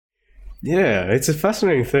Yeah, it's a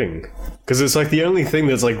fascinating thing. Because it's like the only thing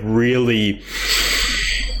that's like really...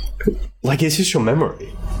 Like, it's just your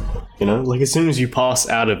memory. You know? Like, as soon as you pass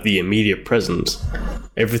out of the immediate present,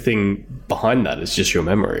 everything behind that is just your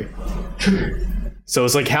memory. So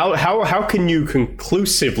it's like, how can you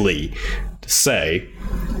conclusively say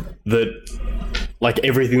that, like,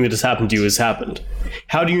 everything that has happened to you has happened?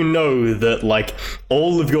 How do you know that, like,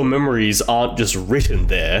 all of your memories aren't just written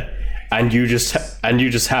there and you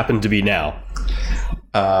just happen to be now?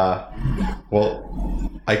 Well,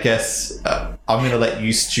 I guess I'm going to let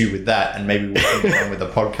you stew with that, and maybe we'll continue on with the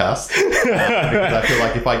podcast. Because I feel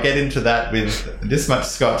like if I get into that with this much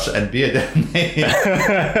scotch and beer down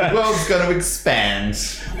there, the world's going to expand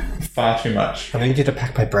far too much. I need you to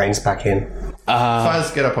pack my brains back in.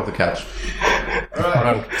 Fuzz, get up off the couch. All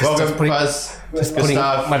right. Welcome, Fuzz. Just putting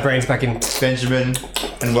Gustav, my brains back in. Benjamin,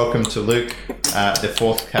 and welcome to Luke, the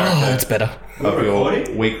fourth character That's better. of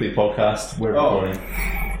your weekly podcast. We're recording.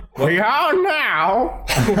 We are now!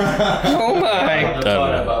 Oh my.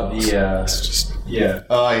 About the yeah.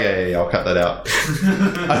 Oh, yeah, I'll cut that out.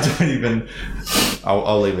 I don't even...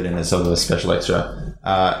 I'll leave it in as sort of a special extra.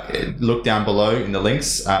 Look down below in the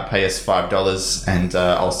links. Pay us $5 and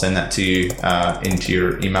I'll send that to you into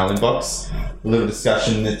your email inbox. A little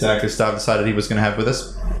discussion that Gustav decided he was going to have with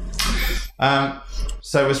us.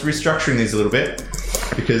 So we're restructuring these a little bit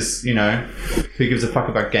because, you know, who gives a fuck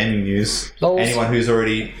about gaming news? Anyone who's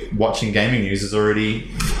already watching gaming news is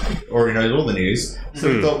already knows all the news.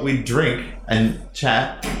 So we thought we'd drink and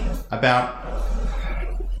chat about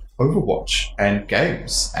Overwatch and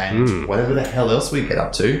games and whatever the hell else we get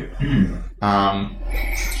up to.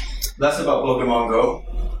 That's about Pokemon Go.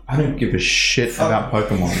 I don't give a shit about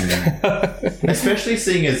Pokemon anymore. Especially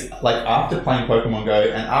seeing as, like, after playing Pokemon Go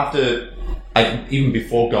and after, even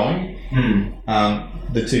before going,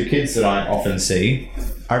 the two kids that I often see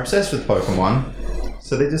are obsessed with Pokemon.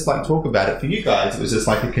 So they just like talk about it. For you guys, it was just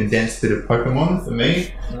like a condensed bit of Pokemon. For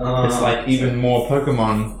me, it's like even more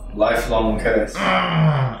Pokemon. Lifelong curse.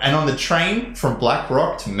 And on the train from Black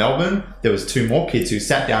Rock to Melbourne, there was two more kids who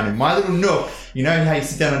sat down in my little nook. You know how you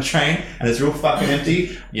sit down on a train and it's real fucking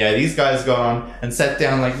empty? Yeah, these guys got on and sat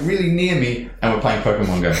down like really near me and were playing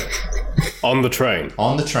Pokemon Go. On the train?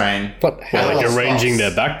 On the train. But Well, like arranging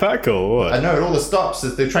their backpack or what? I know at all the stops.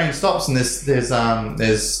 The train stops and there's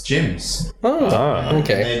gyms.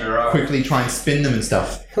 okay. And they quickly try and spin them and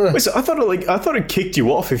stuff. Wait, so I thought it kicked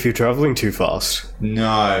you off if you're traveling too fast.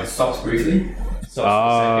 No. It stops briefly. Stops for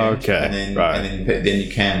a second, okay. And then, Right. and then you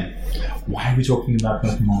can. Why are we talking about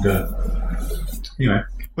Pokemon Go? Anyway.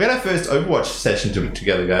 We had our first Overwatch session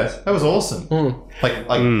together, guys. That was awesome. Like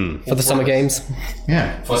For the summer games.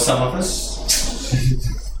 Yeah. For some of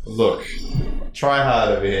us. Look, try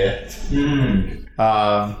hard over here.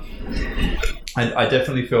 I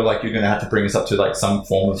definitely feel like you're going to have to bring us up to like some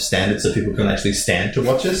form of standard so people can actually stand to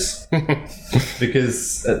watch us.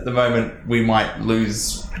 Because at the moment we might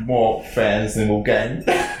lose more fans than we'll gain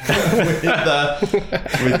with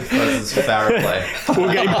Fuzz's Farrah play.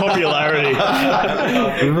 We'll gain popularity.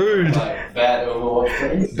 Rude. Like bad Overwatch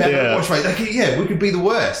players. Bad Overwatch, right? Okay, yeah, we could be the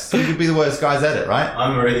worst. We could be the worst guys at it, right?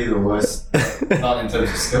 I'm already the worst. Not in terms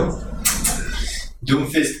of skill.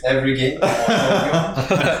 Doomfist every game.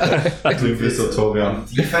 Doomfist or Torbjorn.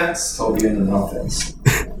 Defense, Torbjorn and offense.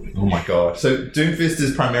 Oh my god. So Doomfist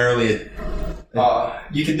is primarily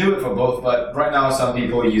You can do it for both, but right now some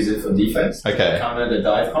people use it for defense. Okay. Counter the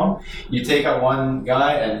dive comp. You take out one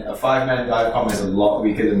guy, and a 5-man dive comp is a lot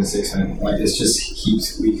weaker than a 6-man. Like, it's just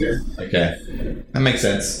heaps weaker. Okay. That makes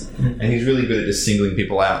sense. And he's really good at just singling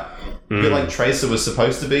people out. A bit like Tracer was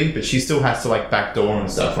supposed to be, but she still has to like backdoor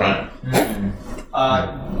and stuff, right?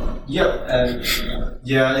 I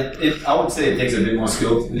would say it takes a bit more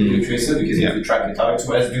skill to do Tracer because you have to track your targets.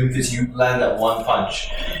 Whereas Doomfist, you land that one punch,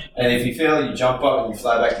 and if you fail, you jump up and you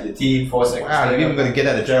fly back to the team 4 seconds. Wow, you've later. even got to get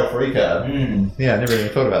out of jail free card. Yeah, I never even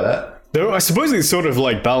thought about that. Though I suppose it's sort of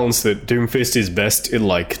like balanced that Doomfist is best in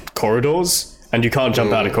like corridors, and you can't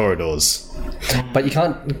jump out of corridors. But you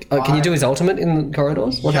can't. Can you do his ultimate in the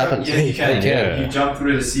corridors? What happens? Yeah, you can. Yeah. You jump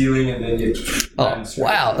through the ceiling and then you. Oh,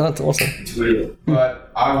 wow, that's awesome. It's weird.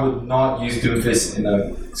 But I would not use Doomfist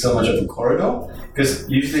in so much of a corridor because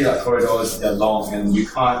usually like corridors they're long and you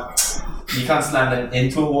can't slam them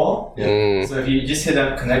into a wall. Yeah. So if you just hit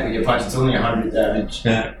them, connect with your punch, it's only 100 damage.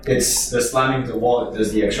 Yeah. It's the slamming the wall that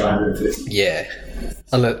does the extra 150. Yeah.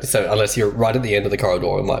 Unless you're right at the end of the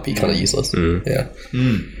corridor, it might be kind of useless. Yeah.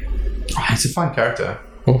 He's a fun character.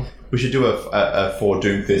 Oh. We should do a for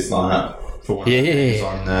Doomfist lineup for one of the games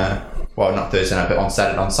on not Thursday night, but on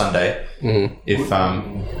Sunday. If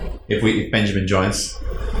Benjamin joins,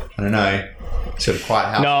 I don't know. Sort of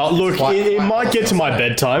quiet house. No, look, it might get to my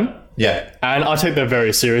bedtime, Yeah. and I take that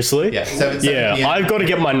very seriously. Yeah. 7 Yeah, PM. I've got to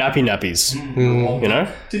get my nappies. You know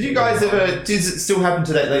Did you guys ever? Does it still happen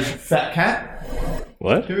today? Like Fat Cat?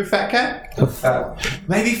 what? Remember Fat Cat? Fat.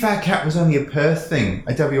 Maybe Fat Cat was only a Perth thing,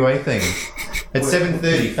 a WA thing. At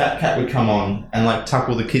 7:30, Fat Cat would come on and like tuck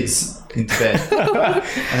all the kids into bed,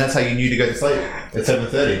 and that's how you knew to go to sleep at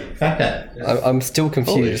 7:30. Fat Cat. I'm still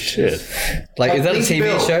confused. Holy shit! Like, is that a Blinky TV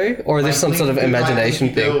Bill. show, or is this some sort of Blinky Bill, imagination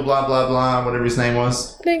Blinky Bill, thing? blah blah blah, whatever his name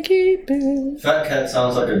was. Blinky Bill. Fat cat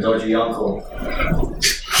sounds like a dodgy uncle.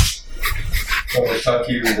 Or tuck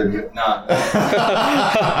you with a nah.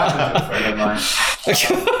 A friend of mine.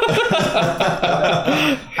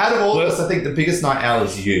 Out of all of us, I think the biggest night owl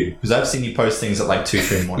is you, because I've seen you post things at like 2,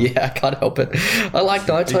 3 in the morning. Yeah, I can't help it. I like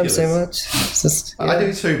nighttime so Ridiculous. much. It's just, I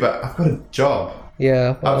do too, but I've got a job.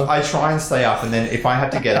 yeah. well, I try and stay up, and then if I have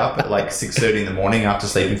to get up at like 6:30 in the morning after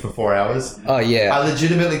sleeping for 4 hours, oh yeah. I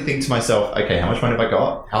legitimately think to myself, okay, how much money have I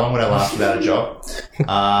got? How long would I last without a job?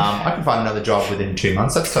 I can find another job within 2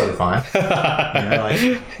 months. That's totally fine. You know,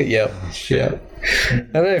 like, Yeah. Yeah. I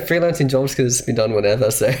don't know, freelancing jobs can just be done whenever,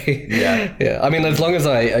 so Yeah. yeah. I mean, as long as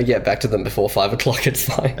I get back to them before 5 o'clock, it's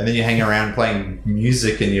fine. and then you hang around playing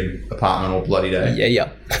music in your apartment all bloody day. Yeah.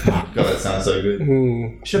 God, that sounds so good.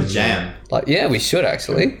 We should have a jam. Like, yeah, we should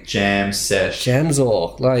actually. Jam sesh.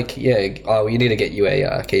 Jamzor. Like, yeah. Oh, you need to get you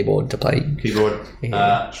a keyboard to play. Keyboard,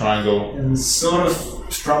 triangle. And sort of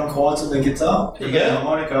strum chords on the guitar. You get it?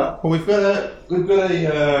 Harmonica. Well, we've got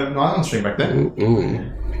a nylon string back there.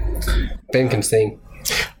 Ben can sing.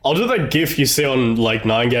 I'll do that gif you see on like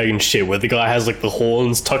 9gag and shit, where the guy has like the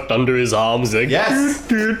horns tucked under his arms. Like, Yes.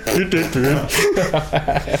 doot, doot, doot, doot.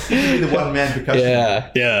 Be the one man percussion. Yeah.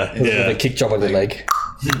 Yeah, With a yeah. kick drum on your leg.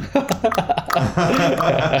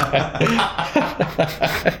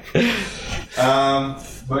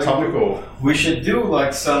 But Topical. we should do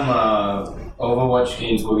like some Overwatch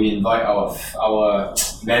games where we invite our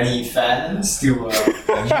many fans to. Millions of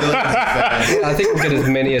fans. I think we'll get as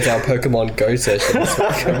many as our Pokemon Go sessions.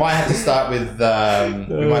 We might have to start with.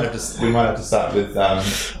 We might have to start with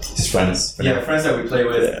just friends. For Yeah, now. friends that we play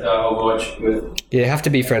with Overwatch with. Yeah, have to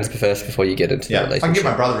be friends first before you get into the Yeah, I can relationship. get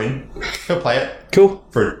my brother in. He'll play it Cool.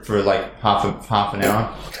 for like half an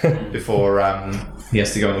hour before he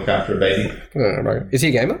has to go and look after a baby. Is he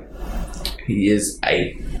a gamer? He is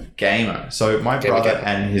a gamer. So my brother gamer.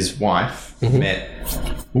 and his wife met.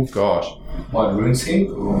 Oh God, What, RuneScape?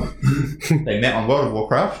 Or? they met on World of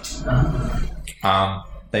Warcraft.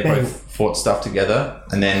 They both fought stuff together,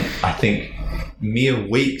 and then I think mere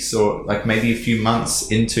weeks or like maybe a few months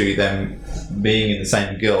into them being in the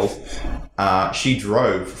same guild, she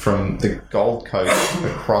drove from the Gold Coast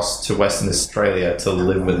across to Western Australia to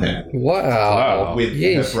live with him, Wow. with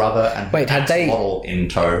Yeesh. her brother and Wait, had they- Axolotl in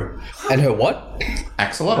tow. And her what?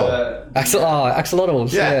 Axolotl.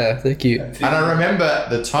 Axolotls. Yeah. Yeah, they're cute. And I remember at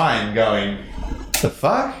the time going, the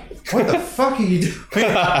fuck? What the fuck are you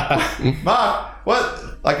doing? Mark,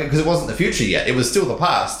 what? Like, because it wasn't the future yet. It was still the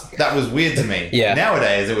past. That was weird to me. Yeah.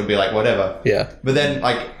 Nowadays, it would be like, whatever. Yeah. But then,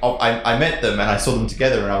 like, I met them and I saw them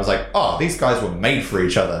together and I was like, oh, these guys were made for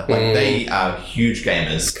each other. Like, they are huge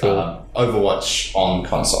gamers. Cool. Overwatch on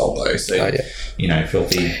console, though. So, Oh, yeah. you know,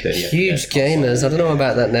 filthy. dirty Huge console. gamers. I don't know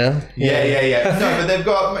about that now. Yeah. No, but they've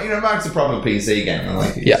got, Mark's a proper PC gamer.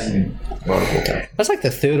 Like, Yeah. World of Warcraft. That's like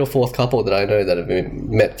the third or fourth couple that I know that have been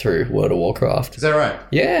met through World of Warcraft. Is that right?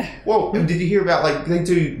 Yeah. Well, did you hear about like they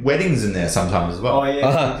do weddings in there sometimes as well? Oh yeah,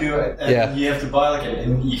 Uh-huh. you do it. And Yeah. you have to buy like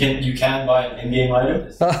you can buy an in-game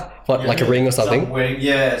item. What, like a ring or something?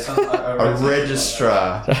 Yeah, A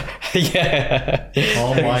registrar. Yeah.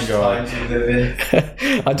 Oh my god.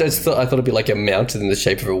 I thought it'd be like a mountain in the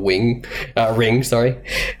shape of a ring. Sorry.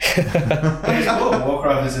 World of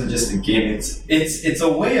Warcraft isn't just a game; it's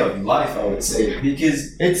a way of life, I would say,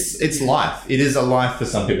 because It's life. It is a life for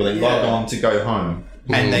some people. They log on to go home,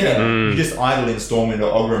 and they you just idle in Stormwind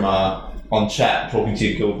or Orgrimmar on chat, talking to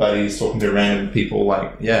your guild buddies, talking to random people.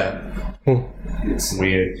 Like, it's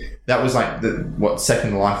weird. That was like what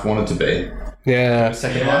Second Life wanted to be. Yeah.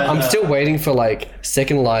 Second Yeah. Life. I'm still waiting for like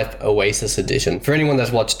Second Life Oasis Edition. For anyone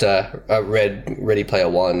that's watched Ready Player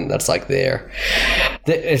One, that's like there.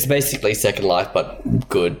 It's basically Second Life, but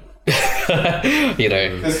good.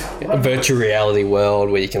 A virtual reality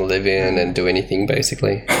world where you can live in and do anything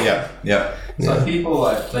basically. Yeah. some people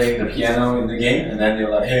like playing the piano in the game, and then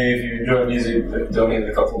they're like, "Hey, if you enjoy music, donate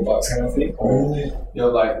a couple of bucks," kind of thing. Or they're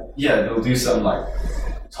like, yeah, they'll do some like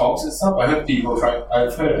talks and stuff. I've heard of people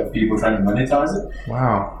trying to monetize it.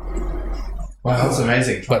 Wow. Wow, that's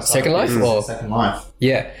amazing. What, Second Life or Second Life?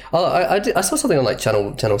 Yeah. Oh, I saw something on like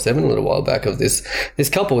Channel 7 a little while back of this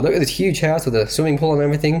couple. They've got this huge house with a swimming pool and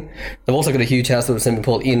everything. They've also got a huge house with a swimming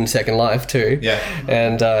pool in Second Life too. Yeah.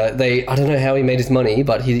 And I don't know how he made his money,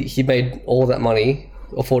 but he made all that money,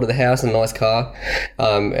 afforded the house and a nice car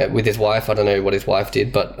with his wife. I don't know what his wife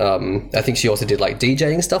did, but I think she also did like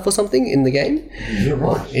DJing stuff or something in the game. You're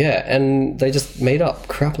right. Yeah, and they just made up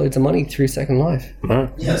crap loads of money through Second Life.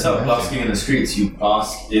 Yeah, so busking in the streets, you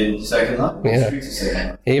bask in Second Life? Yeah. Streets of Second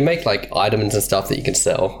Life. And you make like items and stuff that you can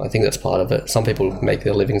sell. I think that's part of it. Some people make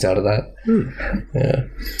their livings out of that. Yeah.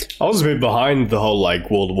 I was a bit behind the whole like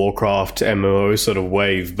World of Warcraft MMO sort of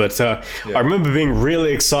wave, but I remember being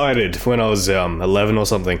really excited when I was 11 or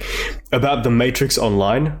something about the Matrix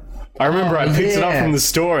Online. I remember I picked it up from the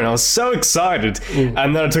store and I was so excited,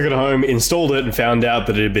 and then I took it home, installed it, and found out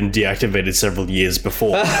that it had been deactivated several years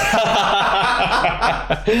before. And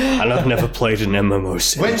I've never played an MMO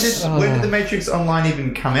since. When did the Matrix Online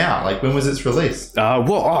even come out? Like, when was its release? It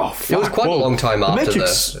was quite a long time after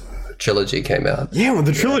the trilogy came out. Yeah, well,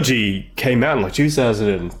 the trilogy came out in like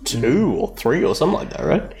 2002 or 3 or something like that,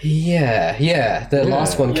 right? Yeah. The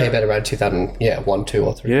last one came out around 2001, 2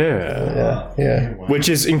 or 3. Yeah. Which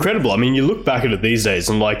is incredible. I mean, you look back at it these days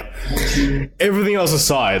and like everything else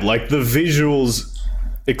aside, like the visuals,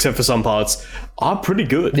 except for some parts, are pretty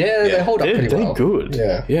good. Yeah, they hold up pretty well. They're good.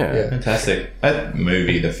 Yeah. Fantastic. That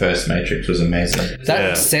movie, the first Matrix, was amazing.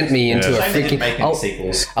 That sent me into a Shame they freaking... didn't make any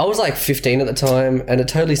sequels. I was like 15 at the time, and it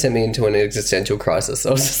totally sent me into an existential crisis.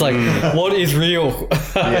 I was just like, what is real?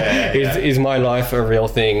 Is my life a real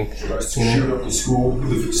thing? Shoot up your school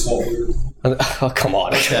with your small beard. Oh, come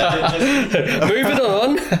on. Moving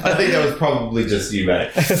on. I think that was probably just you,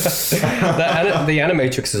 mate. The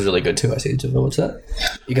Animatrix is really good too. I see. Did you watch that?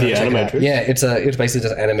 You gotta The check it out. Animatrix? Yeah, it's basically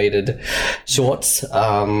just animated shorts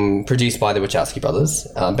produced by the Wachowski brothers,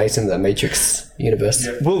 based in the Matrix universe.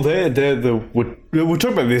 Well, they're the... We were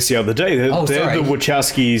talking about this the other day. They're sorry. the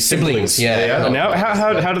Wachowski siblings. Yeah. Now,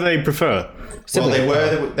 how do they prefer? Well, they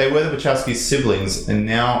were the Wachowski siblings, and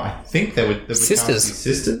now I think they were the Sisters. Wachowski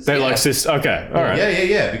sisters. They're like sisters. Okay, all right.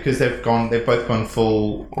 Yeah, because they've both gone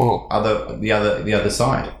full the other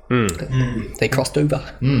side. They crossed over.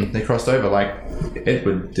 They crossed over like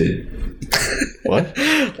Edward did. What?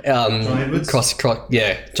 John Edwards?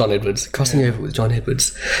 John Edwards. Crossing over with John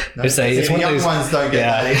Edwards. It's The young ones don't get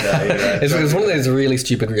that either. It's one of those really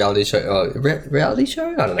stupid reality show. Reality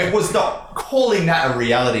show? I don't know. It was not calling that a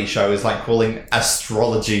reality show is like calling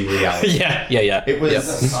astrology reality. Yeah. It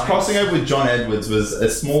was Crossing Over with John Edwards was a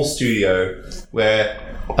small studio where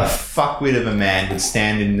a fuckwit of a man would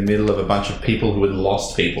stand in the middle of a bunch of people who had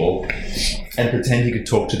lost people and pretend he could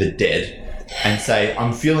talk to the dead and say,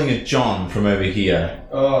 "I'm feeling a John from over here."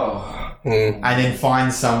 Oh. And then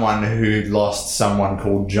find someone who'd lost someone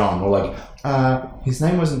called John, or like, his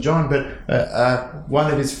name wasn't John, but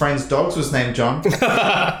one of his friend's dogs was named John.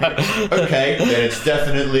 Okay, then it's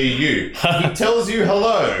definitely you. He tells you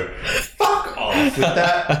hello. Fuck off with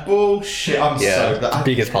that bullshit. I'm so glad.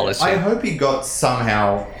 Biggest policy. I hope he got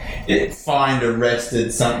somehow fined,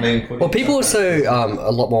 arrested, something. Well, people are also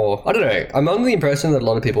a lot more... I don't know. I'm under the impression that a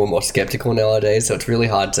lot of people are more skeptical nowadays, so it's really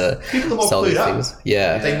hard to People are more sell clued these up. things.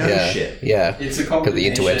 Yeah. They know shit. Yeah. It's a Because of the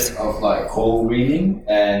combination interwebs. of like cold reading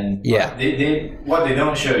and what they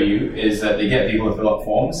don't show you is that they get people to fill out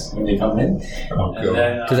forms when they come in. Oh, And God.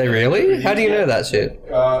 then, Do they really? How do you know that shit?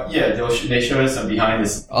 They show us some behind the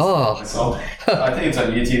scenes. Oh. So I think it's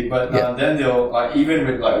on YouTube, but then they'll like even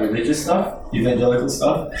with like religious stuff, evangelical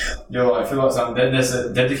stuff, they'll like fill out some. Then there's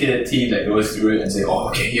a dedicated team that goes through it and say, "Oh,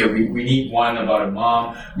 okay, here we need one about a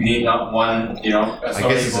mom. We need not one, I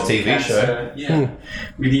guess it's a TV show. Yeah,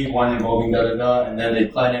 we need one involving da da da, and then they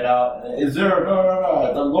plan it out. Is there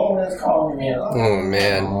the Lord is calling me? Oh,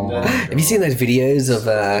 man. Have you seen those videos of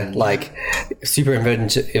like super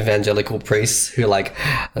evangelical priests who like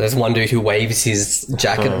there's one dude who waves his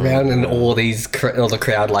jacket around and all the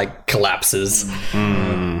crowd like collapses.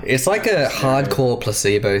 It's like a hardcore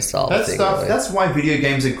placebo style thing. Really. That's why video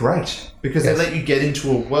games are great. Because they let you get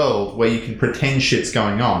into a world where you can pretend shit's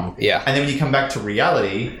going on. Yeah. And then when you come back to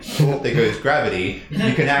reality, there goes gravity,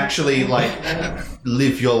 you can actually like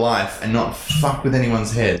live your life and not fuck with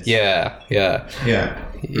anyone's heads. Yeah.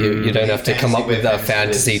 You don't have to come up with a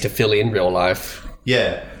fantasy to fill in real life.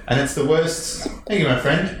 Yeah. And it's the worst. Thank you, my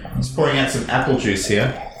friend. Just pouring out some apple juice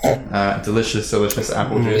here. Delicious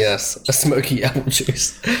apple juice. Yes, a smoky apple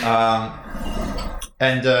juice.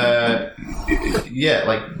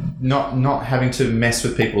 Like not having to mess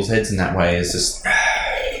with people's heads in that way is just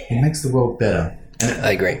it makes the world better. And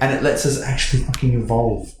I agree. And it lets us actually fucking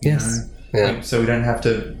evolve. Yes. Yeah. So we don't have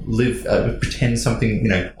to live, pretend something,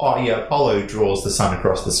 Apollo draws the sun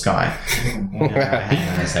across the sky. Hang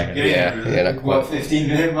on a second. Yeah, What,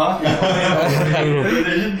 15-minute mark?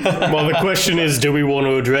 Well, the question is, do we want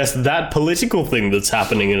to address that political thing that's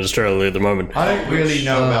happening in Australia at the moment? I don't really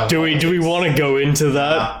know about Do we want to go into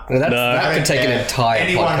that? That could take an entire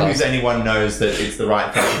Anyone knows that it's the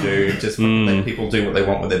right thing to do. Just let people do what they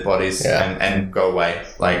want with their bodies and go away.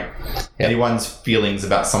 Like, anyone's feelings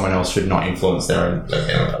about someone else should not influence their own.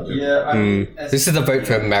 This is the vote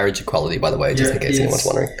for marriage equality, by the way, just in case anyone's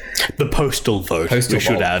wondering. The postal vote, Postal we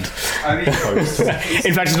should vote. add. I mean,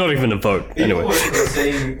 In fact, it's not even a vote. Anyway. People were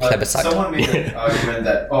saying, Plebiscite. someone made an argument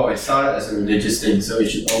that, it started as a religious thing, so it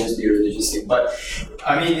should always be a religious thing. But,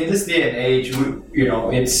 I mean, in this day and age,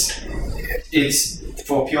 it's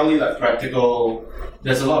for purely like practical,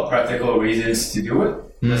 there's a lot of practical reasons to do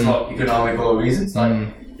it. There's a lot of economical reasons. Like,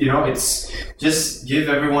 it's just give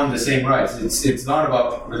everyone the same rights. It's not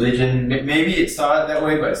about religion. Maybe it started that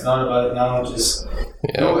way, but it's not about it now. Just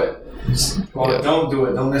do it. Don't do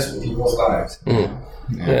it. Don't mess with people's lives.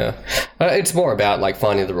 Yeah. It's more about like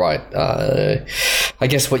finding the right, I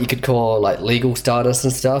guess what you could call like legal status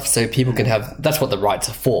and stuff. So people can have, that's what the rights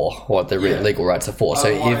are for, what the legal rights are for. So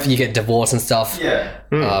if you get divorced and stuff,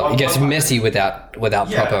 it gets messy without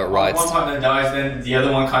proper rights. One partner dies, then the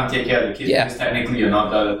other one can't take care of the kids because technically you're not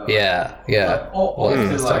the Yeah. All that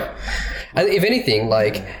this stuff. And if anything,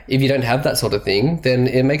 like, if you don't have that sort of thing, then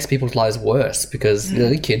it makes people's lives worse because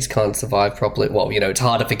the kids can't survive properly. Well, it's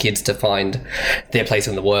harder for kids to find their place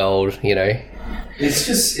in the world, It's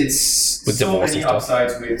With so divorce many and stuff.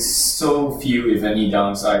 upsides with so few, if any,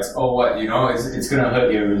 downsides. It's going to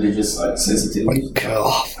hurt your religious sensitivity.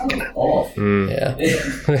 Off. Yeah.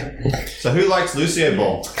 So who likes Lucio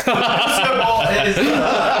Ball?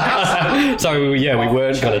 So, we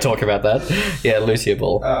weren't going to talk about that. Yeah, Lucio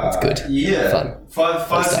Ball. That's good. Yeah.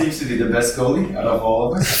 Fun seems to be the best goalie out of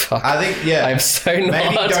all of us. Fuck. I think, I'm so not.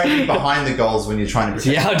 maybe don't be behind the goals when you're trying to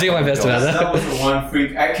protect. Yeah, I'll do my best about that. That was the one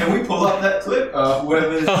freak. Can we pull up that clip?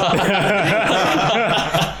 Whoever is... pull up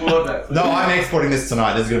that clip. No, I'm exporting this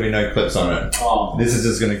tonight. There's going to be no clips on it. Oh. This is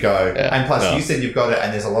just going to go. Yeah. And plus, you said you've got it,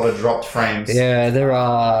 and there's a lot of dropped frames. Yeah, they're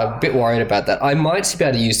a bit worried about that. I might be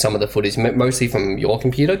able to use some of the footage, mostly from your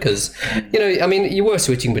computer, because, you were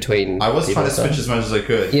switching between... I was people trying to and switch as much as I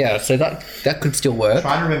could. Yeah, so that could still work.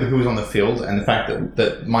 Trying to remember who was on the field and the fact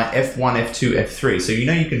that my F1, F2, F3, so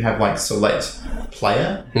you can have like select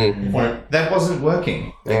player. That wasn't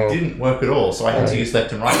working. It didn't work at all. So I had to use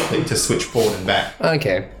left and right click to switch forward and back.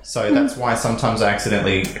 Okay. So that's why sometimes I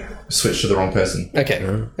accidentally switch to the wrong person. Okay.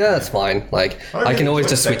 Yeah, that's fine. Like, I can always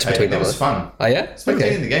just switch between them. It them. was fun. Oh, yeah?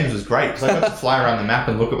 Spectating the games was great because I got to fly around the map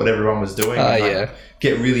and look at what everyone was doing. And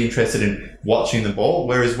get really interested in watching the ball.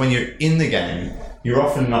 Whereas when you're in the game, you're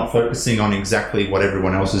often not focusing on exactly what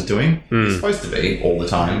everyone else is doing. You're supposed to be all the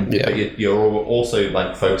time, but you're also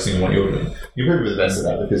like focusing on what you're doing. You're probably the best at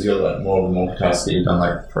that because you're like more of a multitasker. You've done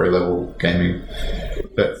like pro level gaming,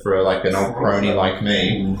 but for like an old crony like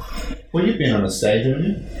me, well, you've been on a stage, haven't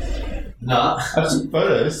you? Nah. I have some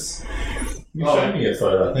photos. You showed me a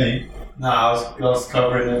photo, I think. No, I was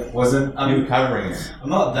covering it. You were covering it. I'm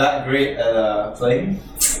not that great at playing,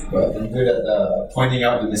 but I'm good at pointing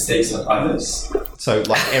out the mistakes of others. So,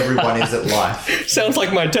 like everyone is at life. Sounds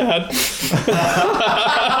like my dad.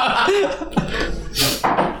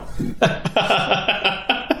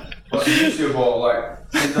 But usually,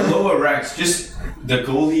 in the lower ranks, just the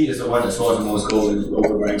goalie is the one that scores the most goals in the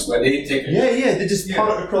lower ranks. But they take They just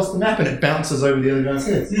pot it across the map and it bounces over the other guy's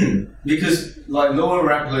head. Because lower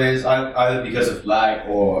rank players, either because of lag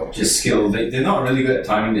or just skill, they're not really good at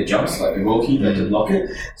timing the jumps, like the goalkeeper to block it.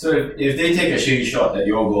 So if they take a shitty shot at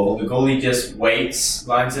your goal, the goalie just waits,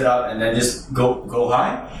 lines it up, and then just go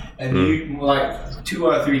high. And you 2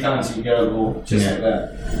 or 3 times you get a goal just like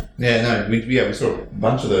that. Yeah, no, we saw a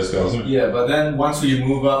bunch of those goals, didn't we? Yeah, but then once you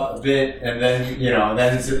move up a bit, and then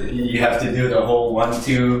then you have to do the whole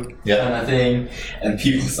 1-2 kind of thing, and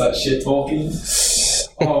people start shit talking.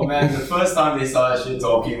 Oh man, the first time they started shit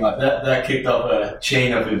talking like that kicked off a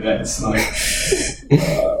chain of events.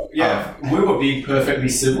 We were being perfectly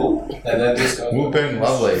civil, and then this guy. We were being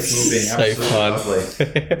lovely. We were being So absolutely fun. lovely.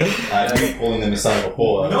 I keep calling them a son of a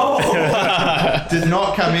whore. No. Did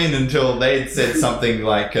not come in until they'd said something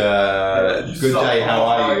like, "Good day, how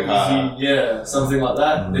are you?" Yeah, something like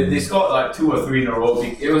that. They scored 2 or 3 in a row.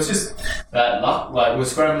 It was just bad luck. We're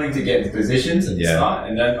scrambling to get into positions and start,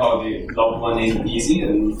 and then the lob one isn't easy,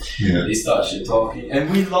 and they start shit talking, and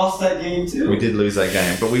we lost that game too. We did lose that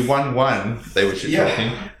game, but we won one. They were shit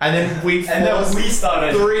talking, and then we And then forced we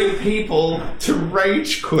started. 3 people to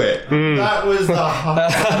rage quit. That was the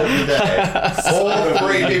highlight of the day. All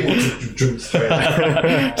 3 people straight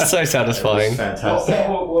out. So satisfying. Fantastic.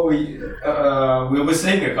 What we were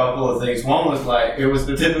saying a couple of things. One was like it was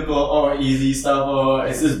the typical easy stuff.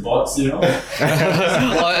 It's just bots, you know.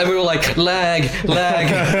 And we were like, lag. lag,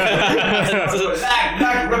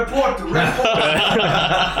 report.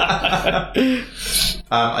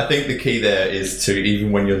 I think the key there is to,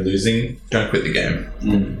 even when you're losing, don't quit the game.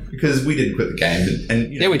 Because we didn't quit the game.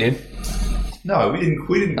 And you know, Yeah, we did. No, we didn't.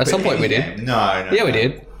 We didn't. At some quit point we any did. game. No. Yeah, we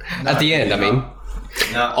did. At the end, I mean.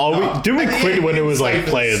 Did we quit when it was like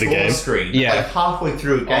play of the game? Screen. Yeah. Like halfway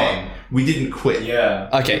through a game, we didn't quit. Yeah.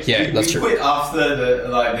 Okay, yeah, that's we true. quit after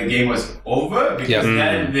the game was over because Yeah.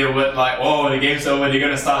 then they were like, the game's over, they're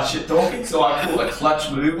gonna start shit talking. So I pulled a clutch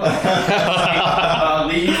maneuver.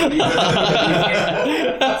 Leave.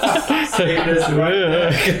 Save this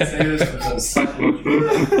from some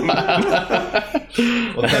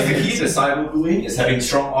Well, Because the key to cyberbullying is having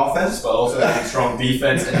strong offense, but also having strong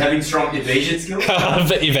defense and having strong evasion skills.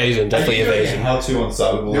 Evasion, definitely evasion. How to on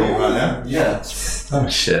cyberbullying right now? Yeah. Oh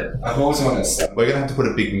shit. I've always wanted to. We're gonna have to put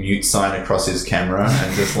a big mute sign across his camera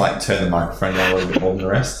and just like turn the microphone down a little bit more than the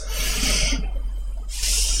rest.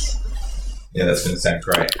 Yeah, that's gonna sound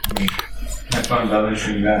great. Have fun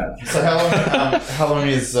balancing that. So how long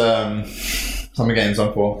is Summer Games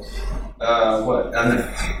on for? What?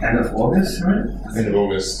 End of August, right? End of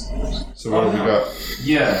August. So what have we got?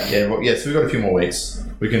 Yeah. Yeah, so we've got a few more weeks.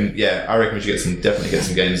 We can, I reckon we should definitely get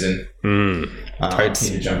some games in. Totes.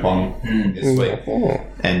 Need to jump on this week.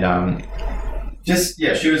 And Just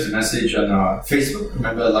shoot us a message on Facebook.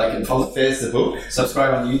 Remember, like and follow. Face the book.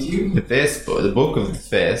 Subscribe on YouTube. The face book. The book of the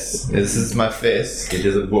face. This is my face. It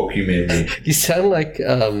is a book you made me. You sound like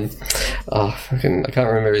I can't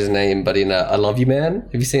remember his name, but in I Love You Man.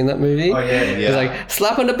 Have you seen that movie? Oh yeah. He's like,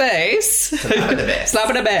 slap on the bass. Slap on the bass. Slap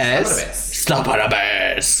on the bass. Slap on the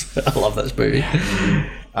bass. Slap on the bass. I love that movie.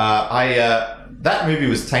 That movie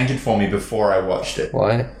was tainted for me before I watched it.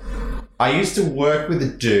 Why? I used to work with a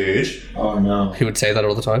dude. Oh no. He would say that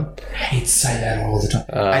all the time. He'd say that all the time,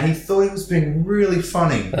 and he thought he was being really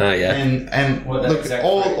funny. Yeah. And What, that look, exact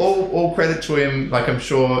all credit to him. Like, I'm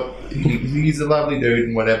sure he's a lovely dude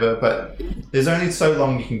and whatever, but there's only so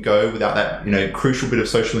long you can go without that, crucial bit of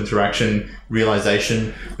social interaction,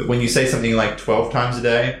 realization that when you say something like 12 times a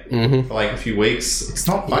day for like a few weeks, it's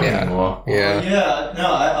not funny anymore. Yeah. Yeah,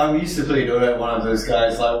 no, I used to play Dota. One of those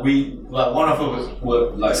guys, one of us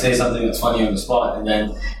would like say something that's funny on the spot, and then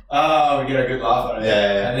we get a good laugh out of it.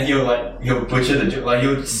 Yeah. And then he'll butcher the joke, like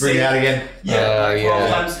he'll Bring say it out again. 12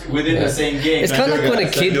 times within the same game. It's kind of like when a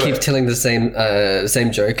Don't kid do keeps it. telling the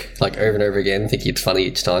same joke like over and over again, thinking it's funny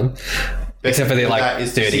each time. Except for they're like that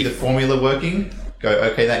is to see 30. the formula working. Go,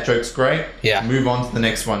 okay, that joke's great. Yeah. Move on to the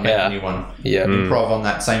next one, make Yeah. a new one. Yeah. Improv on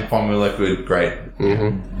that same formula, good, great.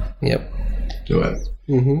 Yep. Do it.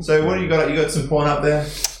 So what do you got? You got some porn up there?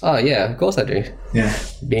 Oh yeah, of course I do. Yeah.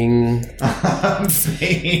 Bing.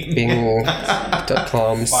 Bing.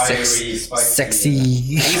 Bing.com. Spicy.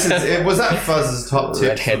 Sexy. Was that Fuzz's top tip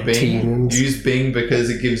Redhead for Bing? teens. Use Bing because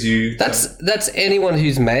it gives you... That's anyone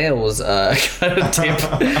who's male's kind of tip.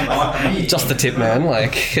 Just the tip, man.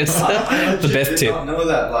 Like it's the best tip. I know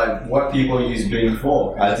that what people use Bing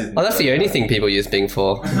for. I didn't. Oh, that's the only thing people use Bing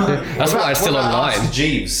for. That's why it's still What about online. Ask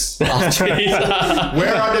Jeeves. Oh, jeez.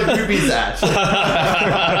 Where are the boobies at?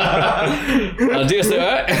 Dear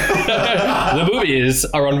sir, the movies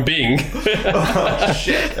are on Bing. Oh,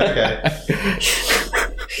 shit. Okay.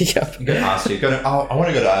 Yep. Go to Ask Jeeves. I want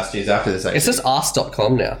to go to Ask Jeeves after this. Actually. It's just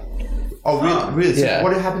ask.com now. Oh, really? So Yeah.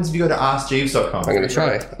 what happens if you go to AskJeeves.com? I'm going to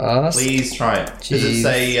try. Ask. Please try it. Does it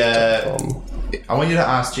say... Jeeves.com. I want you to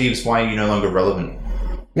ask Jeeves why you're no longer relevant.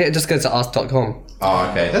 Yeah, it just goes to ask.com. Oh,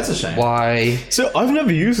 okay. That's a shame. Why? So I've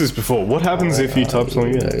never used this before. What happens if you type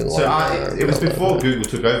something in? So it was before Google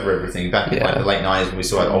took over everything, back in like the late 90s when we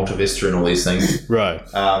saw like Alta Vista and all these things. Right.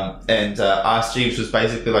 And Ask Jeeves was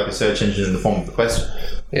basically like a search engine in the form of a question.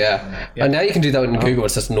 Yeah. And now you can do that in Google.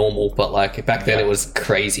 It's just normal, but like back then it was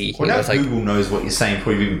crazy. Well, It now was like, Google knows what you're saying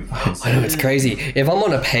before you even fucking say I know, it's crazy. If I'm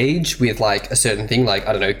on a page with like a certain thing, like,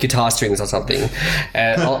 I don't know, guitar strings or something,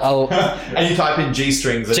 and I'll And you type in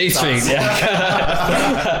G-strings. and it G-strings, starts- yeah.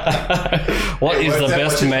 What It is the works out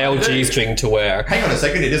best what you're male trying to do. G-string to wear? Hang on a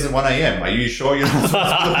second, it isn't 1 a.m. Are you sure you're not supposed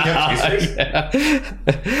to be looking at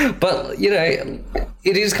G-strings? But,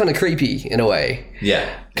 it is kind of creepy in a way. Yeah,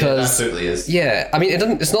 it 'Cause- absolutely is. Yeah, I mean,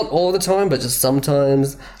 it's not all the time, but just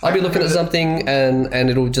sometimes I'll be looking at something and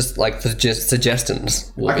it'll just like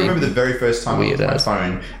suggestions. I can remember the very first time I Weird was on my as.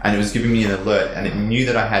 phone and it was giving me an alert and it knew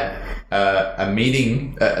that I had a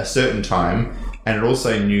meeting at a certain time and it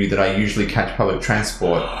also knew that I usually catch public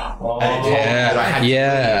transport. And it told me that I had to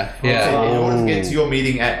yeah, leave. yeah. So in order to get to your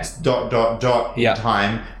meeting at ... Yeah. in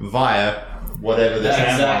time via whatever the tram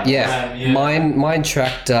exactly. line was. Yeah, mine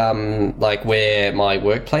tracked like where my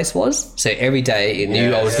workplace was. So every day it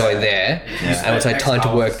knew I was going there, and it was like time to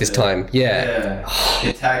work this time. Yeah,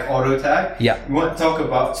 The tag, auto tag. Yeah. We want to talk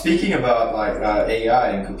about, speaking about like AI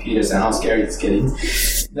and computers and how scary it's getting.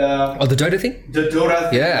 Oh, the Dota thing. The Dota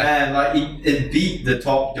thing, Yeah. man, like it beat the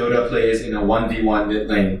top Dota players in a 1v1 mid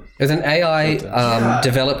lane. There's an AI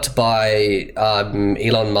developed by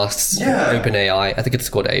Elon Musk's Yeah. OpenAI. I think it's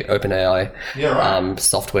called OpenAI. Yeah, right.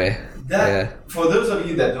 Software. That Yeah. for those of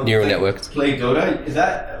you that don't Neural networks. play Dota,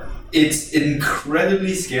 that it's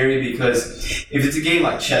incredibly scary because if it's a game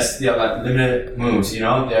like chess, there are like limited moves. You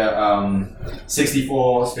know, there are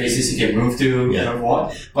 64 spaces you can move to. Yeah. You know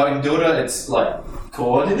what? But in Dota, it's like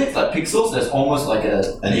coordinates, like pixels. There's almost like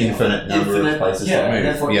An infinite number of places yeah, to move. and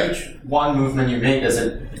then for Yeah. each one movement you make, there's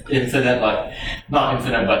an infinite, like not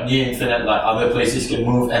infinite, but near infinite, like other places you can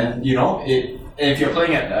move, and you know it. And if you're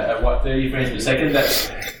playing at what 30 frames per second, that's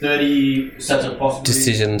 30 sets of possibilities.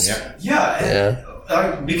 Decisions. Yeah.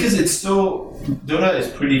 Yeah, because it's so Dota is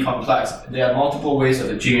pretty complex. There are multiple ways of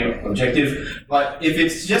achieving an objective. Like if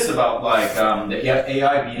it's just about like the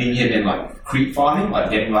AI beating him in like creep farming, like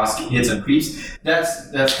getting last hits and creeps, that's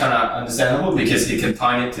kind of understandable because it can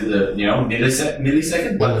time it to the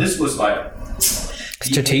millisecond. But this was like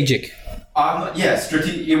Strategic.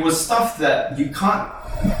 strategic. It was stuff that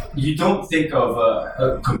you don't think of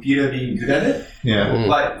a computer being good at it. Yeah.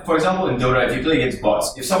 Like, for example, in Dota, if you play against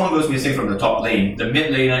bots, if someone goes missing from the top lane, the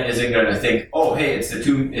mid laner isn't going to think, oh, hey, it's the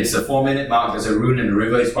 4-minute mark, there's a rune in the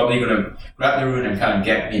river, he's probably going to grab the rune and kind of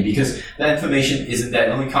get me, because that information isn't there.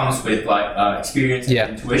 It only comes with, like, experience and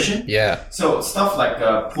intuition. Yeah. So, stuff like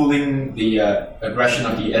pulling the aggression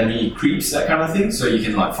of the enemy creeps, that kind of thing, so you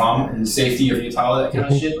can, like, farm in safety of your tower, that kind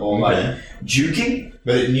of shit, or, like, juking.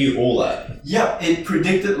 But it knew all that. Yeah, it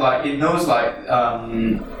predicted, like, it knows, like,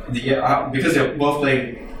 because they're both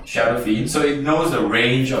playing Shadow Fiend, so it knows the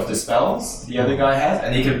range of the spells the other guy has,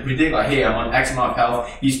 and it can predict, like, hey, I'm on X amount of health,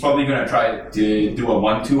 he's probably going to try to do a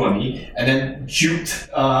 1-2 on me, and then juked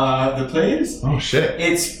the players. Oh, shit.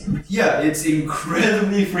 It's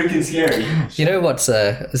incredibly freaking scary. You know what's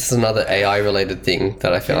this is another AI related thing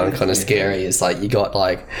that I found kind of scary. Is like you got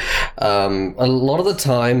like a lot of the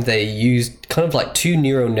time they use kind of like two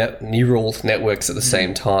neural networks at the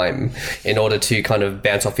same time in order to kind of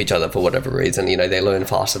bounce off each other for whatever reason. You know, they learn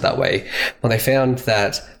faster that way. But they found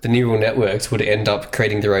that the neural networks would end up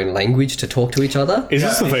creating their own language to talk to each other. Is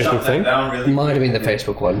this the They shut Facebook that thing? down really Might have been the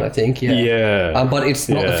quickly. Facebook one, I think. Yeah. Yeah. But it's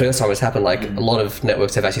not the Yeah. first time it's happened. Like a lot of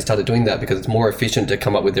networks have actually started doing that because it's more efficient to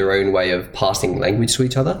come up with their own way of passing language to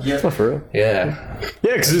each other. Yeah. Not for real. Yeah,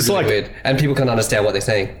 Yeah, because it's like weird, and people can't understand what they're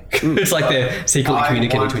saying. It's like they're secretly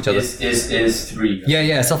communicating to each other. Is 3.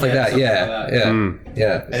 Yeah, stuff like that. something Yeah, like that.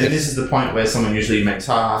 yeah. And this is the point where someone usually makes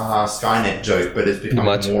Skynet joke, but it's becoming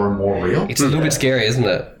much. more and more real. It's a little bit scary, isn't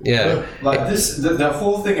it? Yeah. Like this, the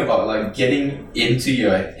whole thing about like getting into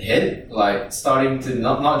your head, like starting to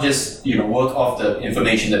not just work off the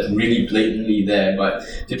information that's really blatantly there, but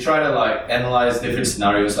to try to like analyze different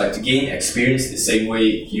scenarios, like to gain experience the same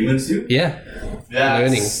way humans do. Yeah.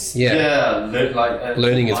 Learning, yeah.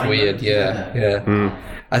 Learning is weird. Yeah.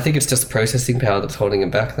 I think it's just the processing power that's holding it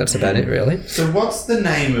back. That's about it, really. So what's the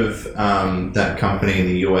name of that company in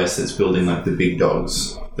the US that's building like the big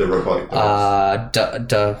dogs, the robotic dogs?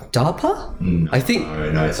 DARPA? I think.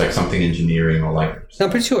 No, it's like something engineering or like... No, I'm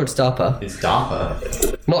pretty sure it's DARPA. It's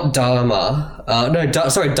DARPA. Not Dharma.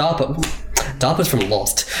 Sorry, DARPA. DARPA's from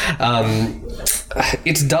Lost.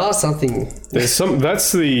 It's DAR something. there's some.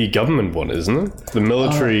 That's the government one, isn't it? The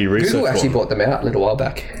military research Google actually one. brought them out a little while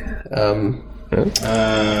back.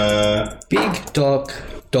 Big dog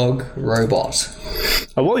robot.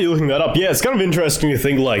 While you're looking that up, yeah, it's kind of interesting to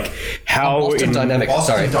think like how Boston Dynamics.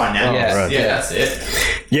 Boston Sorry. Dynamics. Yeah, Yeah, that's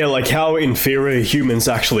it. yeah, like how inferior humans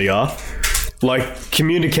actually are. Like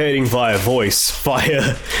communicating via voice,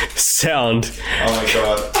 via sound. Oh my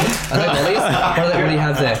god. Are they lollies? What do you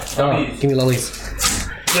have there? Oh, give me lollies.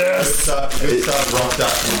 Good stuff rocked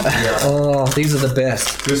up. Yeah. Oh, these are the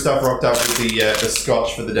best. Good stuff rocked up with the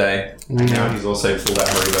scotch for the day. And now he's also pulled out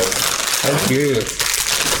Haribo. Thank you.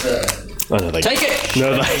 Oh, no, they Take it!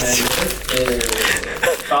 No, they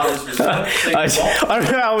challenge result. I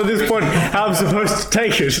don't know how at this point how I'm supposed to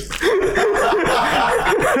take it.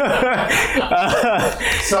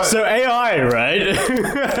 So AI, right?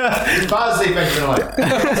 Buzz defense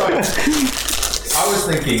I was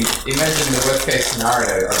thinking, imagine the worst case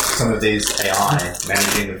scenario of some of these AI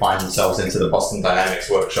managing to find themselves into the Boston Dynamics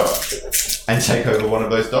workshop and take over one of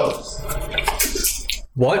those dogs.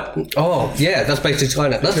 What? Oh, yeah, that's basically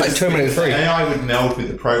China. That's like Terminator 3. AI would meld with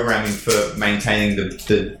the programming for maintaining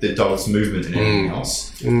the dog's movement and everything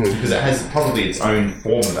else. Because it has probably its own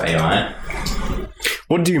form of AI.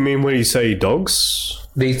 What do you mean when you say dogs?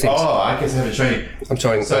 These things. Oh, I guess I haven't shown you. I'm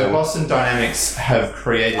showing. So Boston Dynamics have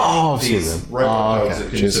created I've these seen them. robot dogs Okay.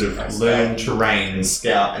 that can sort of learn terrain and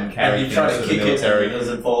scout and carry And you try things to for the kick it and it military.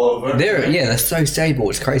 doesn't fall over. they're so stable.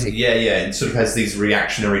 It's crazy. Yeah, and sort of has these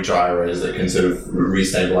reactionary gyros that can sort of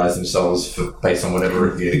restabilize themselves based on whatever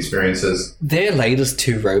the experience is. Their latest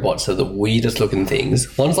two robots are the weirdest looking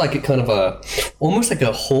things. One's like a kind of almost like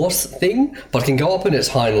a horse thing, but can go up on its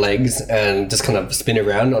hind legs and just kind of spin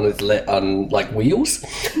around on its on like wheels.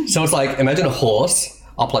 So it's like, imagine a horse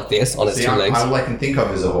up like this on its See, two legs. all I can think of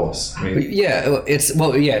is a horse. I mean, Yeah, it's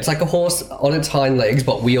like a horse on its hind legs,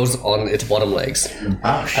 but wheels on its bottom legs,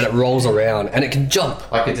 and it rolls around and it can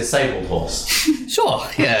jump. like a disabled horse. Sure,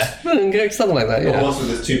 yeah, something like that. A Yeah, horse with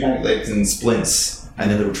its two back legs and splints and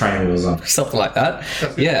then little training wheels on. something like that.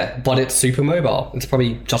 Yeah, but it's super mobile. It's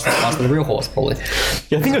probably just as fast as a real horse, probably.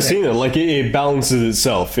 Yeah, I think I've seen it. Like it balances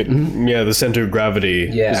itself. Yeah, the center of gravity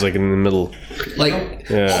is like in the middle. Like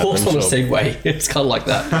Yeah, horse on a so. Segway. It's kind of like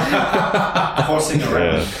that. Horsing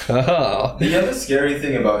around. Oh, The other scary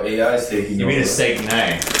thing about AI is taking You mean a over.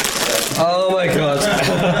 Segway? oh my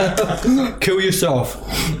god! Kill yourself.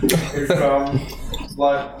 It's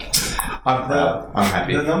like I'm proud. I'm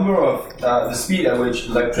happy. the number of the speed at which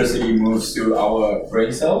electricity moves through our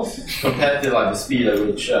brain cells compared to like the speed at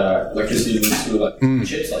which electricity moves through like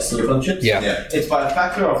chips, like silicon chips. Yeah. It's by a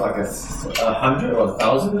factor of like 100 or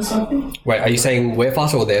 1,000 or something. Wait, are you saying we're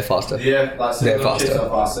faster or they're faster? Yeah, like They're silicon chips faster. are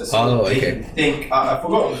faster. So Oh, they okay. can think. I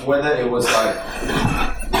forgot whether it was like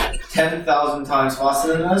 10,000 times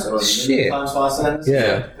faster than us or a Shit. million times faster than us.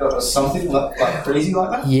 Yeah. Or something like crazy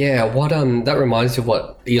like that. Yeah, what that reminds me of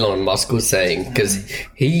what Elon Musk was saying, because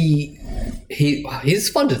he's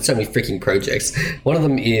funded so many freaking projects. One of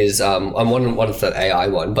them is one's that AI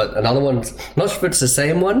one, but another one's not sure if it's the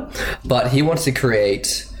same one, but he wants to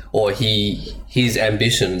create, or his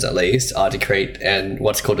ambitions at least are to create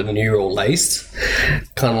what's called a neural lace.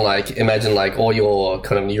 Kind of like, imagine like all your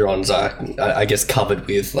kind of neurons are, I guess, covered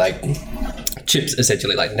with like chips,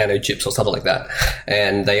 essentially like nano chips or something like that,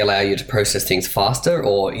 and they allow you to process things faster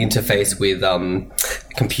or interface with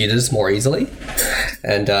computers more easily.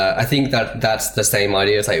 And I think that's the same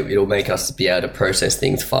idea. It's like it'll make us be able to process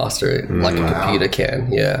things faster, like a computer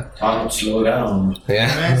can. Yeah, Time to slow down. yeah.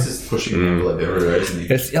 Man's just pushing the envelope everywhere, isn't he?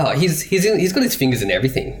 It's, he's got his fingers in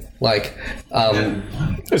everything. Like,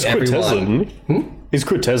 It's quit Tesla, didn't he? He's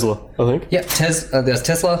quit Tesla, I think. yeah, there's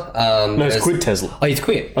Tesla. No, he's there's- quit Tesla. Oh, he's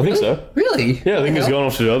quit. I think so. Really? Yeah, I think he's Okay. gone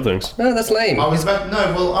off to do other things. No, that's lame. I was about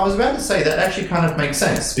to say that actually kind of makes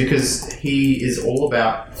sense because he is all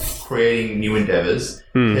about creating new endeavors.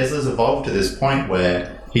 Tesla's evolved to this point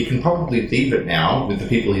where he can probably leave it now with the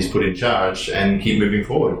people he's put in charge and keep moving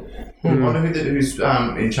forward. I wonder who's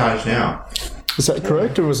in charge now. Is that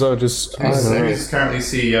correct, or was that just? Who's currently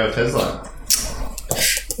CEO of Tesla?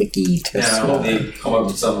 Wiki Yeah, I Tesla. hope they come up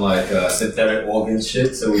with some like synthetic organ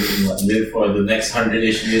shit so we can like live for the next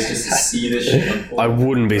 100-ish years just to see this shit unfold. I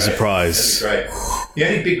wouldn't be That'd surprised. be great. The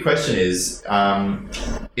only big question is,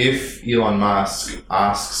 if Elon Musk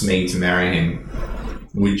asks me to marry him,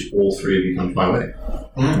 would all three of you come to my wedding?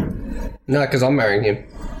 No, because I'm marrying him.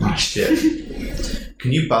 Oh, shit.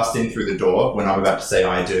 Can you bust in through the door when I'm about to say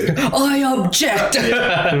I do? I object.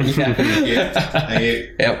 Yeah. Thank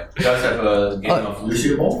you. Yep. You guys have a game of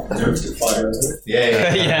Lucio Ball? To fight over it?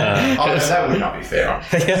 Yeah. Yeah. Oh, no, that would not be fair.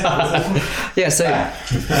 Yeah. So,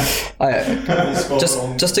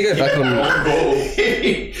 just to go back on, Own goal.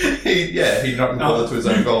 He knocked the ball to his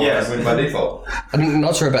own goal Yeah. and win by default. I'm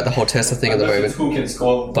not sure about the whole Tesla thing at the moment. Who can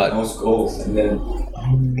score But- the most goals and then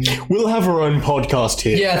We'll have our own podcast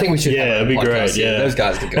here. Yeah, I think we should. Yeah, have a it'd be podcast. great, yeah. Those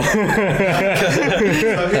guys could go.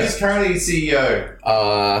 So who's currently CEO?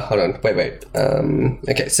 Hold on. Wait.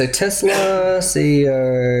 Okay, so Tesla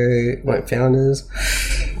CEO, founders.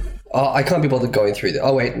 I can't be bothered going through that.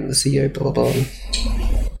 Oh wait, the CEO, blah blah blah.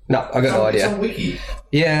 No, I got no It's idea. on Wiki.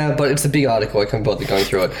 Yeah, but it's a big article. I can't be bothered going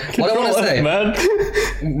through it. What I want to say. man.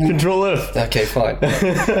 Control F. Okay, fine.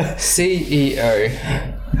 CEO.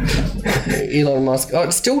 Elon Musk. Oh,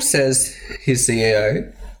 it still says his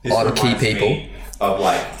CEO on key reminds people. me of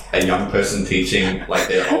like a young person teaching like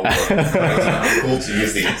their older uncle to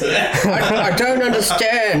use the internet. I don't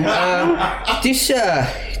understand.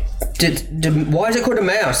 Why is it called a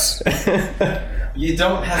mouse? You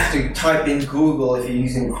don't have to type in Google if you're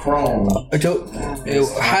using Chrome.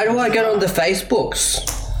 How do I get on the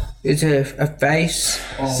Facebooks? Is it a face?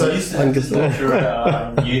 So we used to have this lecture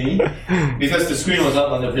at uni because the screen was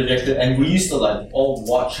up on the projector, and we used to like all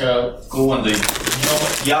watch her go on the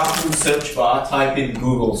Yahoo search bar, type in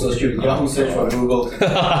Google. So she would Yahoo search for Google, and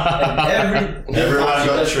everyone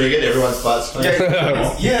got triggered. Everyone's butts.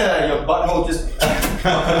 Yeah, your butthole just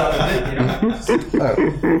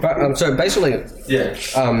So basically,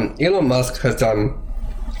 Elon Musk has done.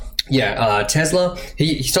 Tesla.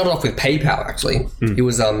 He started off with PayPal. Actually, he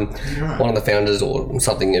was one of the founders or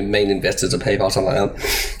something, main investors of PayPal, something like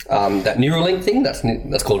that. That Neuralink thing. That's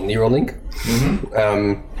called Neuralink.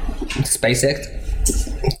 SpaceX.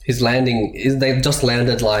 His landing is they've just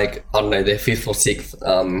landed like I don't know their 5th or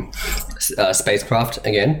 6th spacecraft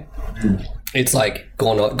again. It's like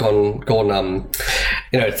gone.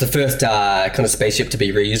 It's the first kind of spaceship to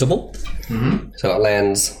be reusable. So it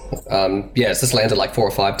lands. It's just landed like 4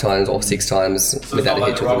 or 5 times or 6 times without a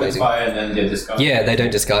hitch. Which is amazing. And then they discard. Yeah, they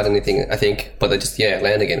don't discard anything, I think, but they just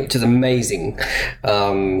land again, which is amazing.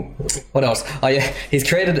 What else? Oh yeah, he's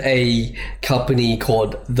created a company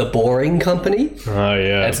called The Boring Company. Oh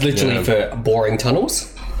yeah, it's literally for boring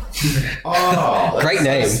tunnels. Oh, that's great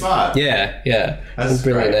name. So smart. Yeah. That's a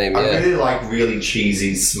brilliant great. name. I Yeah. really like really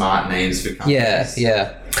cheesy, smart names for companies.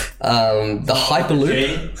 Yeah. The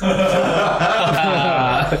Hyperloop.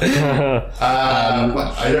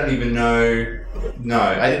 I don't even know. No,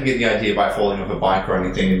 I didn't get the idea by falling off a bike or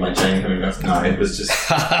anything in my chain coming off. No, it was just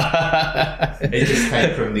it just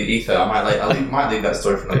came from the ether. I might leave that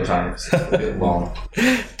story for another time because it's a bit long.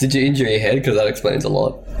 Did you injure your head? Because that explains a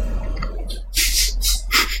lot.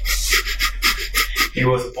 He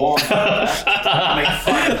was born to make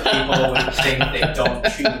fun of people with things they don't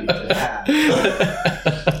choose to have.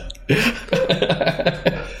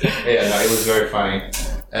 It was very funny.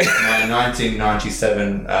 My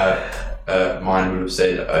 1997 mind would have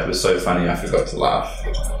said it was so funny I forgot to laugh.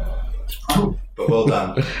 But well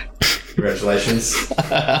done. Congratulations. Can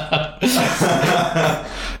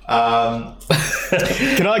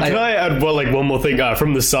I add one more thing?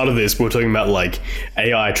 From the start of this, we were talking about like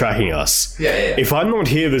AI tracking us. Yeah. If I'm not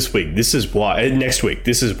here this week, this is why. Next week,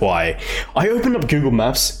 this is why. I opened up Google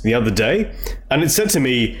Maps the other day, and it said to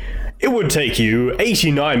me, it would take you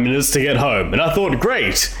 89 minutes to get home. And I thought,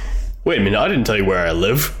 great. Wait a minute, I didn't tell you where I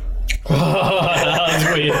live. That's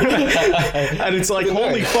weird. And it's like,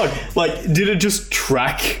 holy fuck. Like, did it just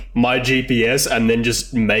track my GPS and then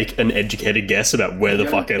just make an educated guess about where the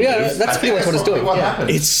fuck I live? Yeah, that's pretty much what it's doing.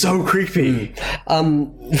 It's so creepy.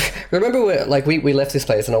 Remember we left this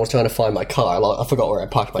place and I was trying to find my car. I forgot where I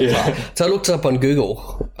parked my car. So I looked it up on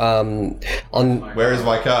Google. Where is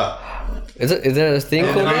my car? Is there a thing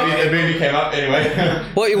called that? The movie came up anyway.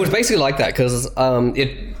 Well, it was basically like that because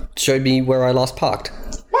it showed me where I last parked.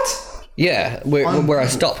 What? Yeah, where I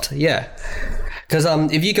stopped. Yeah, because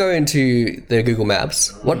if you go into the Google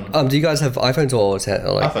Maps, what do you guys have iPhones or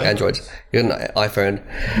iPhone. Androids? You have an iPhone.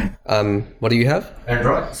 What do you have?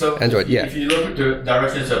 Android. So Android, yeah. If you look at the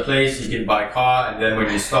directions to a place, you can buy a car, and then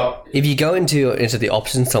when you stop, If you go into the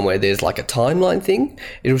options somewhere, there's like a timeline thing.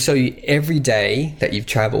 It'll show you every day that you've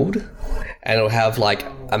traveled, and it'll have like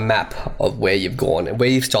a map of where you've gone and where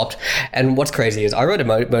you've stopped. And what's crazy is I ride a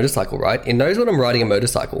motorcycle, right? It knows when I'm riding a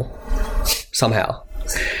motorcycle somehow.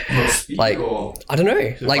 Like, I don't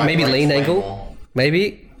know. Like maybe bike lean brakes angle. way more.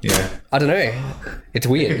 Maybe. Yeah. I don't know. It's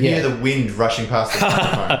You weird. could hear Yeah. the wind rushing past the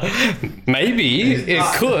microphone. Maybe it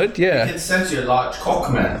could. Yeah. it sends you a large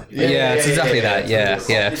cock, man. Yeah, it's exactly that. Yeah, It's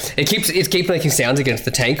yeah. It keeps making sounds against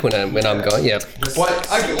the tank when I'm going. Yeah.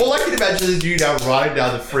 All I can imagine is you now riding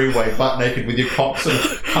down the freeway butt naked with your cock sort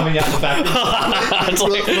of coming out the back.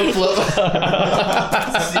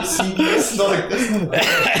 CDS,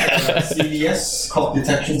 CDS, cock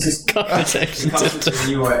detection system. Cock detection It comes system. with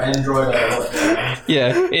the newer Android or what?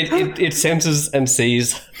 Yeah, it senses and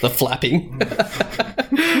sees the flapping.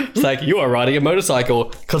 It's like, you are riding a motorcycle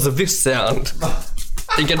because of this sound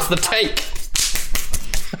against the tank.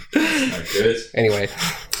 No good. Anyway,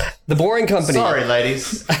 The Boring Company. Sorry,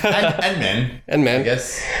 ladies and men. And men. I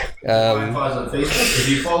guess. Find Fuzz on Facebook. If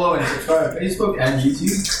you follow and subscribe on Facebook and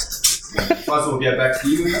YouTube, Fuzz will get back to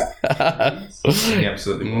you with that. Yeah,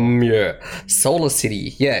 absolutely. Yeah. Solar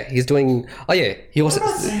City. Yeah, he's doing. Oh yeah, he also.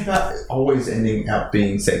 What did I say about always ending up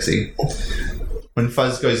being sexy? When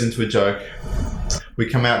Fuzz goes into a joke we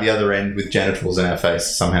come out the other end with genitals in our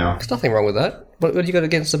face somehow. There's nothing wrong with that. What do you got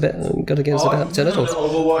against about genitals?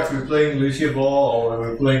 Overwatch, we're playing Lucia Ball or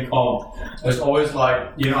we're playing comp. It's always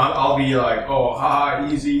like, I'll be like, oh, haha,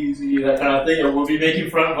 easy, that kind of thing. And we'll be making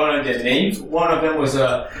fun of one of their names. One of them was,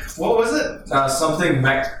 what was it? Something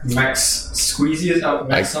Max Squeezy.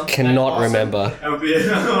 Max I cannot Max remember. It would be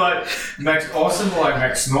like Max Awesome or like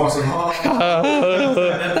Max Snorson.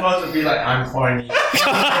 And then plus would be like, I'm horny.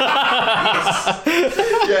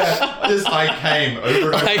 Yeah, just I came over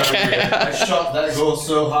and over again. I shot that goal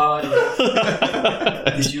so hard.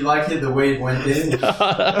 Did you like it the way it went in?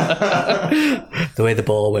 The way the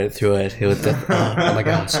ball went through it. Oh my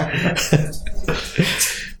gosh.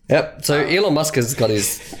 Yep. So Elon Musk has got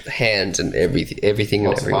his hands in everything and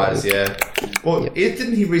Lots of everyone. lies, yeah. Well,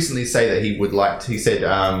 didn't he recently say that he would like to, he said,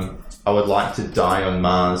 I would like to die on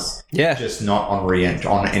Mars. Yeah. Just not on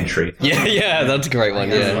entry. Yeah, that's a great one.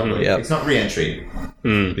 Yeah. It's not re-entry.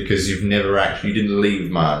 Because you didn't leave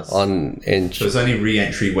Mars. On So entry. it's only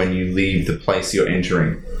re-entry when you leave the place you're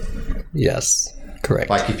entering. Yes. Correct.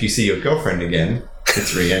 Like if you see your girlfriend again,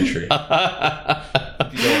 it's re-entry. If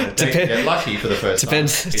you go on a date and get lucky for the first time.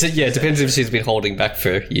 Depends if she's been holding back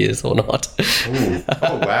for years or not. Ooh.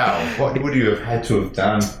 Oh wow. What would you have had to have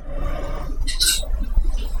done?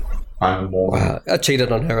 I'm more. Wow. I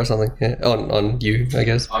cheated on her or something. Yeah. On you, I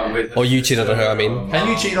guess. Or you cheated on her, I mean. Can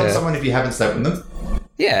you cheat on someone if you haven't slept with them?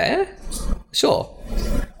 Yeah. Sure.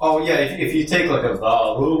 Oh yeah, if you take like a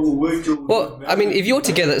vow, Well, I mean, if you're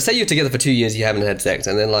together, say you're together for 2 years, you haven't had sex,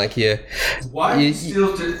 and then like you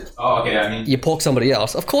still? Oh, okay. I mean, you pork somebody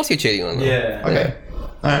else. Of course, you're cheating on them. yeah. Okay.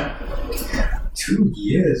 Alright. 2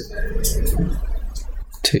 years.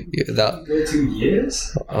 2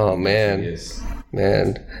 years? Oh man, Yes.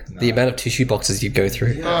 man, the amount of tissue boxes you go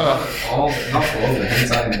through. Not for all the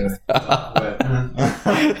things I know.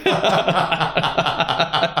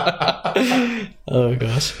 Oh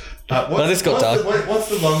gosh. This got dark. What's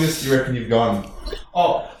the longest you reckon you've gone?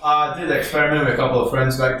 I did an experiment with a couple of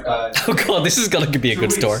friends back. Oh god, this is gonna be a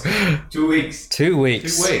good story. 2 weeks. 2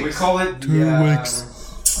 weeks. 2 weeks. We call it 2 weeks.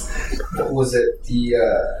 What was it?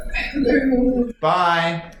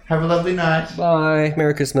 Bye. Have a lovely night. Bye.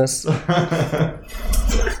 Merry Christmas. Like,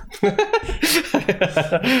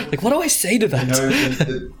 what do I say to that?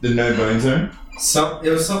 The no bone zone. It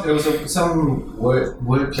was some word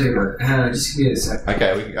play. Just give me a second.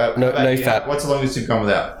 Okay. No fap. What's the longest you've gone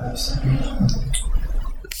without?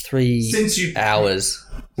 3 Since you hours.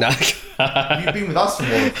 No. You've been with us for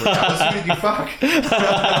more than 3 hours. Who did you fuck?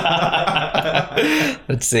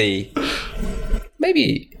 Let's see.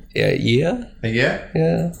 Maybe a year. A year?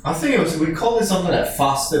 Yeah. I think we call it something like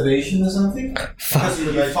fasturbation or something. Because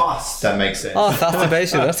you fast. That makes sense. Oh,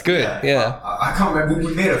 masturbation. That's good. Yeah. I can't remember.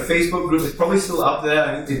 We made a Facebook group. It's probably still up there.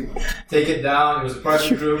 I need to take it down. It was a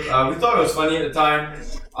private group. We thought it was funny at the time.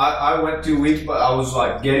 I went 2 weeks, but I was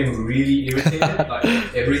like getting really irritated, like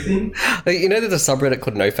everything. You know there's a subreddit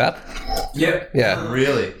called NoFap? Yep. Yeah.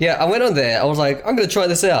 Really? Yeah, I went on there. I was like, I'm going to try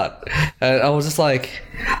this out. And I was just like,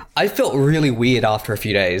 I felt really weird after a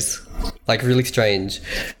few days. Like, really strange.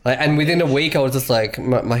 Like, and within a week, I was just like,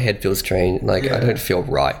 my head feels strange. Like, I don't feel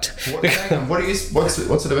right. What's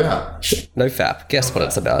it about? NoFap. Guess what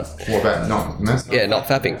it's about. What about not? Yeah, not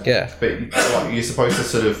fapping. Yeah. But you're supposed to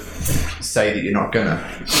sort of say that you're not gonna.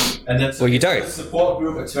 And then Well, you don't. Support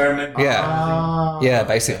group experiment. Yeah. Yeah,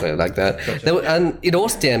 basically like that. And it all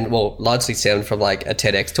largely stemmed from like a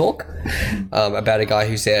TEDx talk about a guy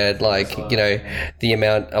who said like, the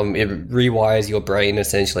amount, it rewires your brain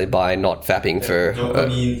essentially by not fapping for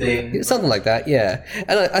Dopamine thing. something like that. Yeah.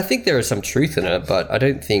 And I think there is some truth in it, but I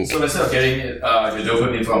don't think. So instead of getting your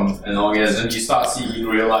dopamine from an orgasm, you start seeing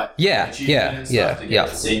real life. Yeah.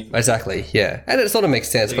 Exactly. Yeah. And it sort of makes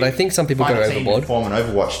sense, but I think some people go Find a team, overboard. form an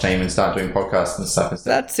Overwatch team and start doing podcasts and stuff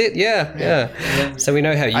instead. That's it. Yeah. So we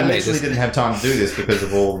know how you I made literally this. didn't have time to do this because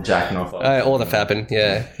of all jacking off. All the fapping.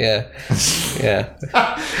 Yeah.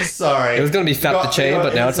 Sorry. It was going to be fap the chain,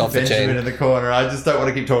 but now it's off the Benjamin chain. in the corner. I just don't want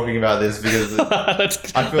to keep talking about this because I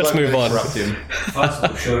feel Let's like move we'll on. interrupt him. First,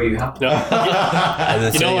 I'll show you how. And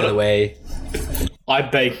then You know send what? it away. I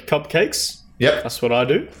bake cupcakes. Yep, That's what I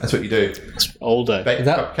do that's what you do. all day. Bake Is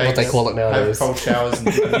that cupcakes, what they call it nowadays? Have cold showers. And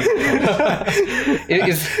It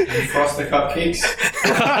is. Frost the cupcakes.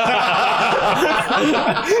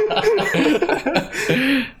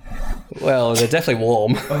 Well, they're definitely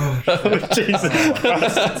warm. Jesus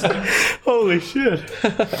Christ. Holy shit.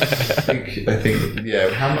 I think,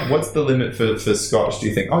 yeah. What's the limit for Scotch? Do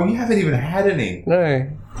you think? Oh, you haven't even had any. No,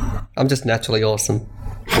 I'm just naturally awesome.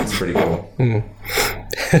 That's pretty cool.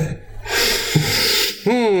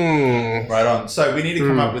 Right on. So we need to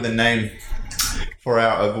come up with a name for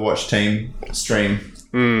our Overwatch team stream.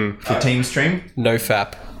 For team stream. No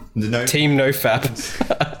fap. No, Team no fap.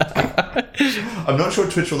 I'm not sure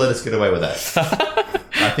Twitch will let us get away with that.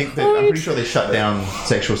 I think that, I'm pretty sure they shut down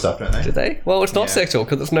sexual stuff, don't they? Did they? Well, it's not Yeah. sexual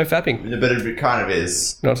because it's no fapping. But it kind of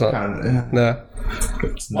is. No, it's not. Kind of, No.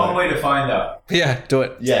 it's One not. way to find out. Yeah, do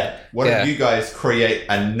it. Yeah. Why Yeah. don't you guys create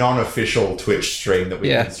a non-official Twitch stream that we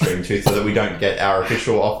Yeah. can stream to, so that we don't get our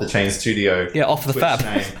official off the chain studio? Yeah, off the Twitch fap.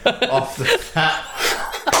 name off the fap.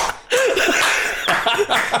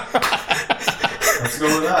 Let's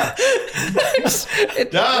go with that.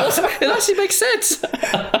 It actually makes sense.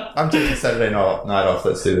 I'm taking Saturday night off.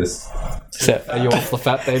 Let's do this. So, are you off the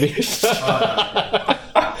fap, baby?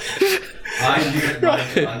 I'm doing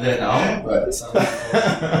mine under now, but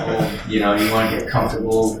sometimes you want to get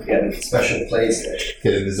comfortable, get a special place.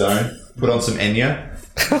 Get in the zone. Put on some Enya.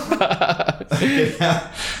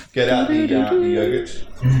 Get out the yogurt.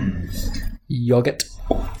 Yogurt.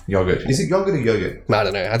 Yogurt. Is it yogurt or yogurt? I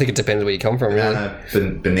don't know. I think it depends where you come from, really.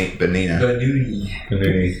 Benina.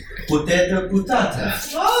 Banuni. Potato putata.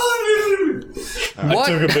 What?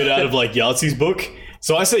 Took a bit out of like Yahtzee's book.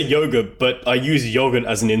 So I say yogurt, but I use yogurt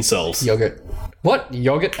as an insult. Yogurt. What?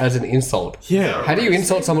 Yogurt as an insult? Yeah. How do you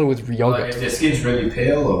insult someone with Like yogurt? if their skin's really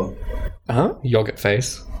pale, or Huh? Yogurt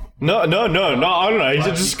face. No, I don't know. It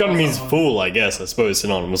just got me fool, I guess. I suppose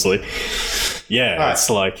synonymously. Yeah, Alright. it's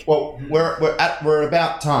like Well, we're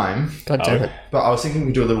about time. God damn it. But I was thinking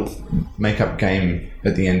we do a little makeup game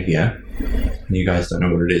at the end here. And you guys don't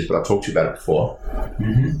know what it is, but I've talked to you about it before.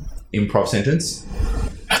 Improv sentence.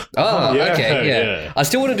 Oh, Yeah, okay, yeah. yeah. I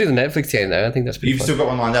still want to do the Netflix game, though. I think that's pretty You've fun. still got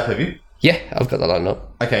one lined up, have you? Yeah, I've got that lined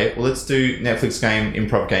up. Okay, well, let's do Netflix game,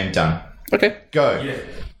 improv game, done. Okay. Go. yeah.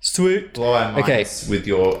 Sweet. Blow our minds Okay. with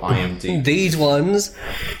your IMD. These ones,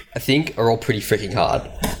 I think, are all pretty freaking hard.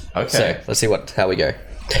 Okay. So, let's see how we go.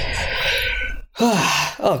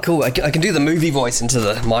 Oh, cool. I can do the movie voice into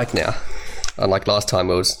the mic now. Unlike last time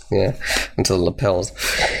it was, into the lapels.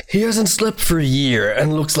 He hasn't slept for a year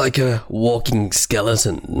and looks like a walking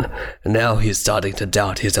skeleton. And now he's starting to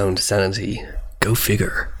doubt his own sanity. Go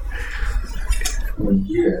figure.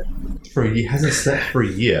 Yeah. For a year, hasn't slept for a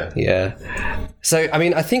year. Yeah. So, I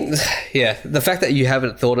mean, I think, the fact that you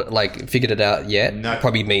haven't figured it out yet No.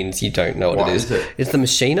 probably means you don't know what What it is is. it? It's The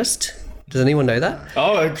Machinist. Does anyone know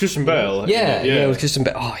that? Christian Bale. Yeah, it was Christian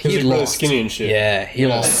Bale. Oh, he He's really lost. skinny and shit. Yeah, he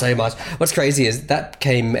lost so much. What's crazy is that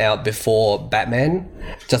came out before Batman,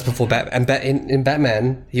 just before Batman. And in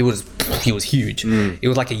Batman, he was huge. It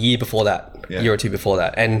was like a year before that, year or two before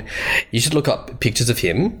that. And you should look up pictures of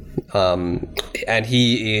him. And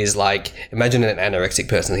he is like, imagine an anorexic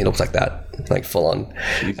person. He looks like that, like full on,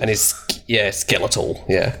 and he's skeletal.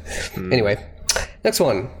 Yeah. Anyway, next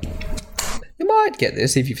one. You might get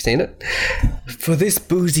this if you've seen it. For this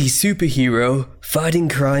boozy superhero, fighting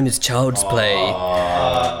crime is child's play.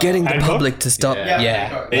 Getting the Hancock? public to stop. Yeah. Yeah,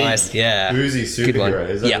 Hancock. nice. Yeah. Boozy Good one. superhero.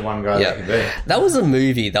 Is that the one guy that can be? That was a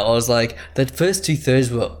movie that was like, the first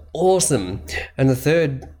 2/3 were awesome. And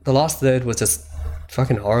the last third was just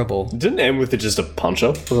fucking horrible. Didn't it end with just a punch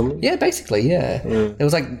up or something? Yeah, basically, yeah. It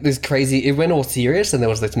was like this crazy, it went all serious and there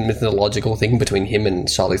was this mythological thing between him and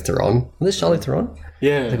Charlize Theron. Was this Charlize Theron?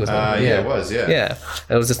 Yeah. It was Yeah, it was, yeah. Yeah,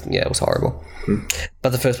 it was just, it was horrible.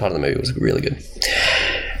 But the first part of the movie was really good.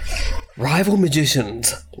 Rival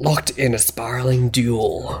magicians locked in a spiraling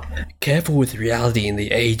duel. Careful with reality in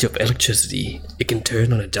the age of electricity. It can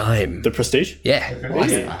turn on a dime. The Prestige? Yeah,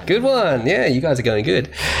 good one. Yeah, you guys are going good.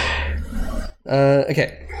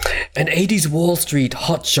 Okay. An 80s Wall Street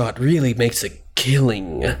hotshot really makes a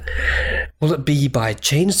killing. Will it be by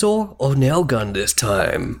chainsaw or nail gun this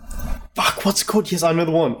time? Fuck, what's it called? Yes, I know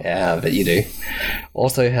the one. Yeah, I bet you do.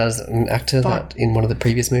 Also has an actor that in one of the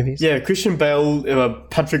previous movies. Yeah, Christian Bale,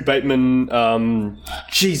 Patrick Bateman,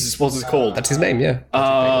 Jesus, what's it called? That's his name, yeah.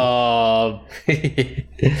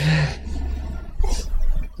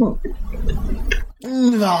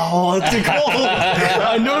 No, what's it called?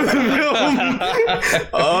 I know the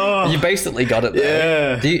film. You basically got it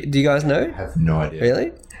there. Yeah. Do you guys know? I have no idea.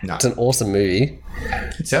 Really? No. It's an awesome movie.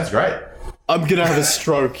 It sounds great. I'm gonna have a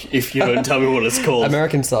stroke if you don't tell me what it's called.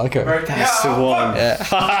 American Psycho. That's the one.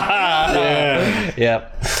 Yeah. Yeah.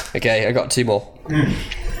 Okay, I got two more.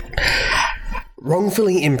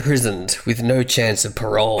 Wrongfully imprisoned with no chance of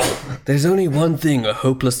parole. There's only one thing a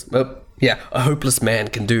hopeless man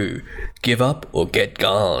can do. Give up or get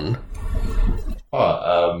gone.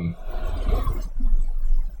 Not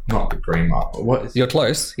the Green Mile. What is You're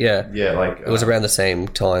close, yeah. Yeah, like It was around the same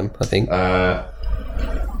time, I think. I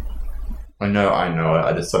know it.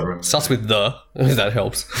 I just don't remember. Starts with the, if that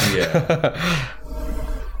helps. Yeah.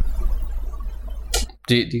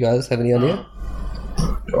 Do you guys have any idea?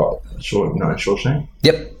 Shawshank.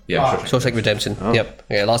 Yep. Yeah, Shawshank Redemption. Yep.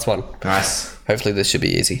 Yeah, last one. Nice. Hopefully this should be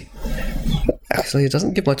easy. Actually, it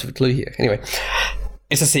doesn't give much of a clue here. Anyway,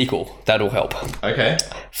 it's a sequel. That'll help. Okay.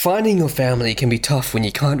 Finding your family can be tough when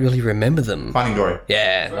you can't really remember them. Finding Dory.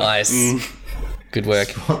 Yeah, nice. Good work.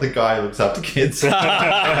 What the guy who looks after kids.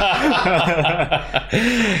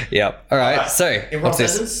 Yep. All right. So, In what's one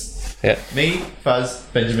this? sentence, Yeah. me, Fuzz,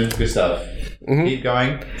 Benjamin, Gustav. Keep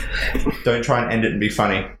going. Don't try and end it and be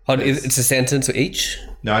funny. It's a sentence each?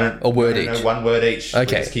 No, no. A word no, each. one word each.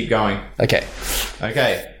 Okay. Just keep going. Okay.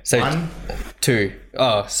 Okay. So- 1. 2.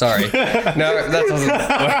 Oh, sorry. No, that doesn't work.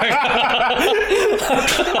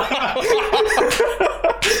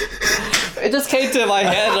 It just came to my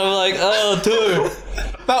head. I'm like, oh,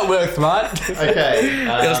 2. That worked, right? Okay.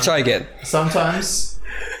 Let's try again. Sometimes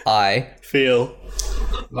I Feel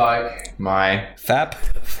Like, my fap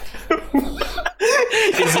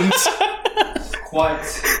isn't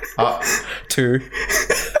quite, up 2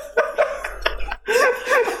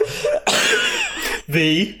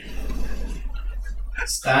 the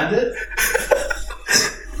standard,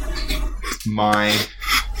 my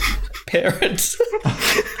parents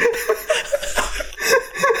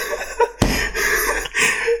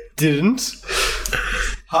didn't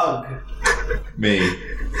hug, me.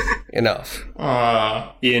 enough.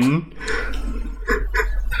 in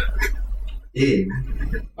in,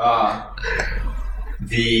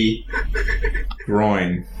 the,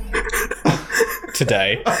 Groin.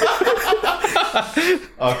 today.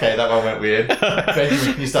 Okay, that one went weird.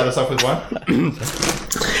 Benjamin, can you start us off with one?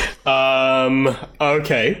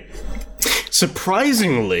 Okay.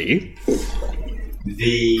 Surprisingly,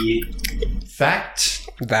 the, Fact.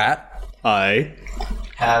 That I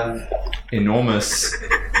have, Enormous.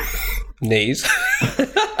 knees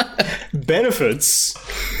benefits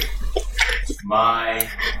my,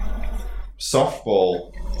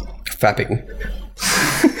 Softball. fapping.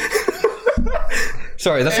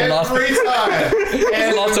 Sorry, that's the last. Every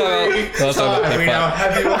time. last time. We now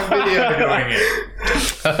have you on video doing it.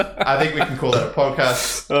 I think we can call that a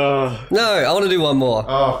podcast. No, I want to do one more,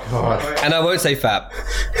 Oh god. and I won't say fap.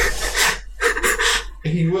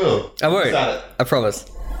 He will. I won't. Start it. I promise.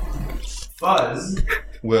 Fuzz,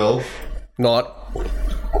 Will. Not.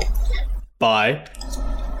 by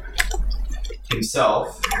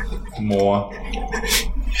himself, More.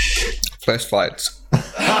 First fights.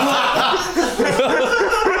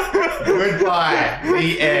 Goodbye.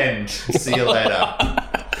 The end. See you later.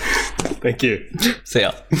 thank you. See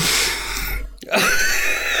ya.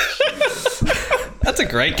 That's a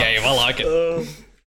great game. I like it.